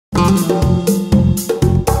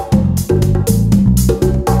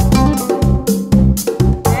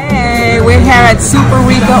Hey, we're here at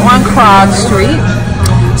Superica on Krog Street.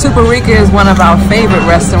 Superica is one of our favorite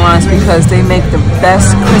restaurants because they make the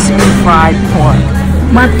best crispy fried pork.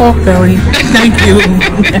 My pork belly. Thank you.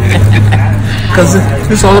 Because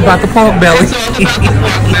it's all about the pork belly. It's all about the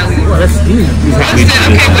pork belly. Well, let's eat.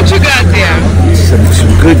 Okay, what you got there? Some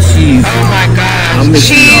good cheese. Oh my gosh.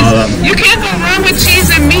 Cheese. You can't go wrong with cheese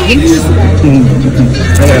and meat. It's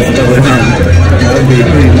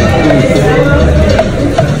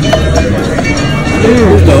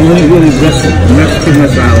the only really Mexican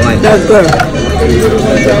restaurant I like. That's good.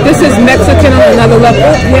 This is Mexican on another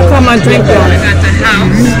level. Here come my drink though. I got the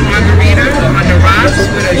house margarita on the rocks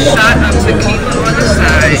with a shot of tequila on the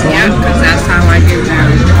side. Yep, because that's how I get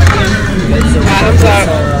down. Bottoms up.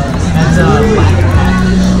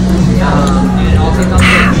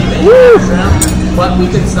 But we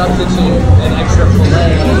could substitute an extra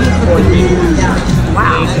filet for the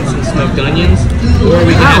smoked onions, or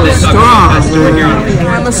we can have this strong.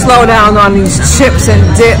 I'm gonna slow down on these chips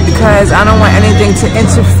and dip because I don't want anything to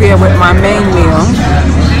interfere with my main meal.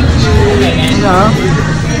 You know?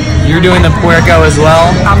 You're doing the puerco as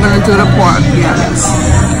well? I'm gonna do the pork, yes.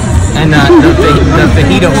 And the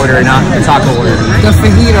fajita order, not the taco order. The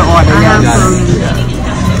fajita order, yes.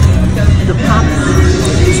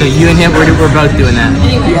 So you and him, we're both doing that.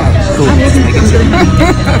 Yeah. Cool. Just making sure.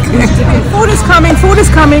 Okay. Food is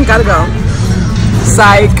coming, gotta go.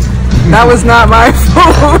 Psych. That was not my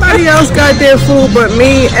food. Nobody else got their food but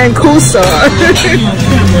me and Kusa.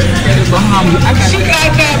 She got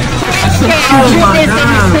that dripping from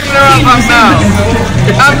the corner of her mouth.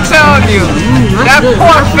 I'm telling you. That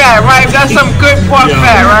pork fat, right? That's some good pork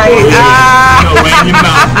fat, right?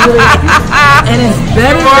 And it's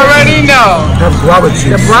better. You already know. That's guava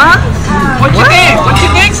cheese. The broth? What you think? What you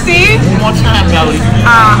think, Steve? One more time, Belly.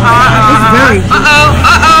 It's very.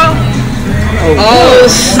 Oh,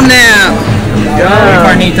 snap.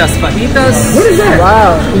 Carnitas, fajitas. What is that?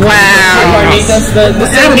 Wow. Carnitas, the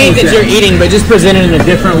same meat that you're eating, but just presented in a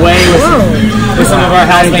different way with some of our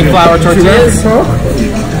house-made flour tortillas. Wow.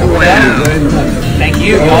 Thank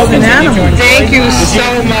you. Thank you so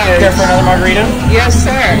much. Care for another margarita? Yes,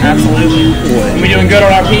 sir. Absolutely. Are we doing good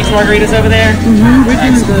on our peach margaritas over there? We're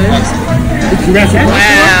doing good.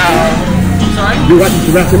 Wow. Sorry? You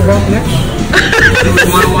watching Jurassic Park next?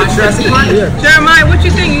 You want to watch Jurassic Park? Yeah. Jeremiah, what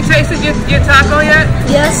you think? You tasted your taco yet?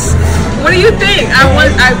 Yes. What do you think? I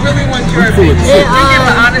really want your opinion. Give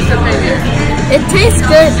an honest opinion. It tastes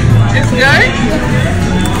good. It's good?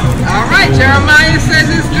 All right, Jeremiah says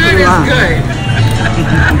it's good. It's good.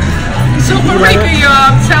 Superica,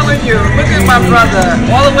 y'all, I'm telling you. Look at my brother.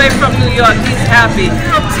 All the way from New York. He's happy.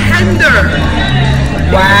 How tender.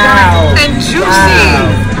 Wow. And juicy.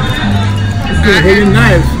 It's good. Very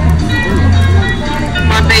nice.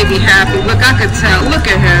 My baby happy. Look, I could tell. Look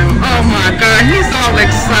at him. Oh my God, he's all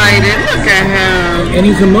excited. Look at him. And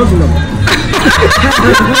he's a Muslim.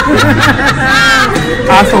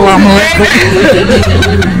 Assalamu alaikum.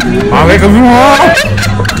 Alaikum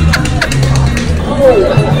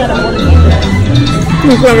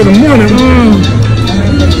It's like in the morning.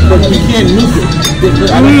 But we can't miss it.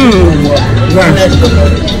 Right.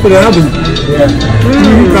 Put it out. Yeah.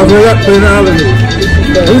 Cover it up, put it out.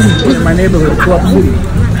 This is my neighborhood, Club City.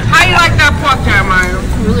 How you like that pork, Jeremiah?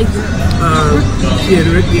 Really good. Yeah,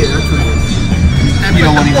 that's right. And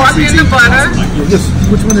put the pork in the butter.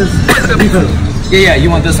 Which one is? Yeah,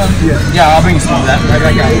 you want this one? Yeah, I'll bring you some of that. Right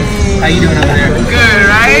back out. How you doing over there? Good,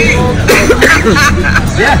 right?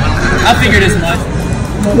 Yeah, I figured as much.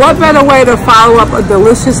 What better way to follow up a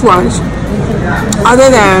delicious lunch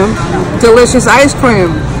other than delicious ice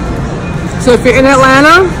cream? So if you're in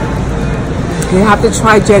Atlanta, you have to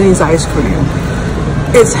try Jenny's ice cream.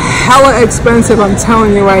 It's hella expensive, I'm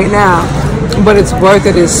telling you right now, but it's worth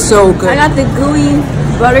it. It's so good. I got the gooey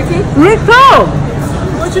butter cake. Me too.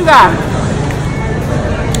 What you got?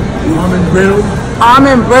 Almond brittle.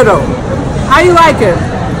 Almond brittle. How you like it?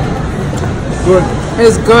 Good.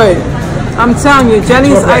 It's good. I'm telling you,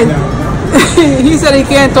 Jenny's Right ice. He said he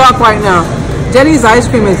can't talk right now. Jenny's ice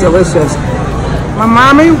cream is delicious. My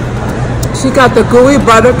mommy, she got the gooey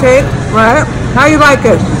butter cake, right? How you like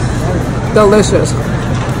it? Delicious.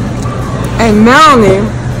 And Melanie,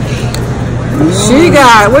 she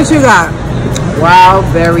got, what you got? Wild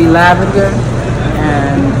berry lavender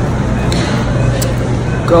and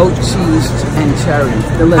goat cheese and cherries.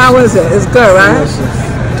 Delicious. How is it? It's good, right? Delicious.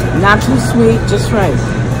 Not too sweet, just right.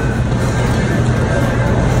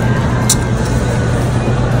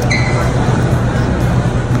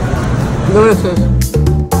 Delicious.